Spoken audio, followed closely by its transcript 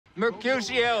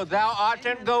Mercutio, thou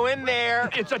oughtn't go in there.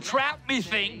 It's a trap,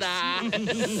 methinks. I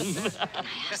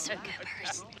have some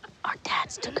goobers. Our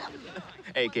dads took them.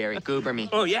 Hey, Gary, goober me.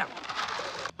 Oh, yeah.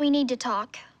 We need to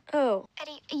talk. Oh.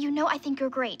 Eddie, you know I think you're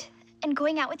great. And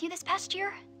going out with you this past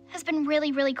year has been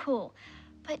really, really cool.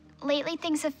 But lately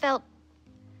things have felt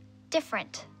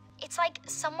different. It's like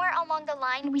somewhere along the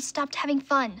line we stopped having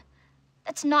fun.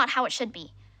 That's not how it should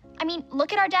be. I mean,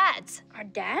 look at our dads. Our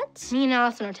dads? Me and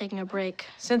Allison are taking a break.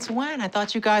 Since when? I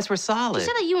thought you guys were solid. She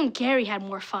said that you and Gary had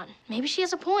more fun. Maybe she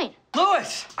has a point.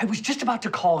 Louis, I was just about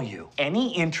to call you.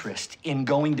 Any interest in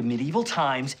going to medieval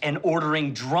times and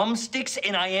ordering drumsticks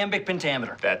and iambic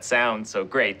pentameter? That sounds so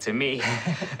great to me.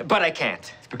 But I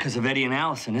can't. It's because of Eddie and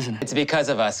Allison, isn't it? It's because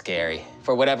of us, Gary.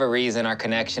 For whatever reason, our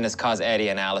connection has caused Eddie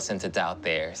and Allison to doubt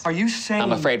theirs. Are you saying...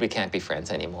 I'm afraid we can't be friends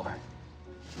anymore.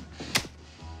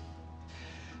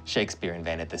 Shakespeare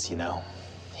invented this, you know.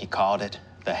 He called it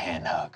the hand hug.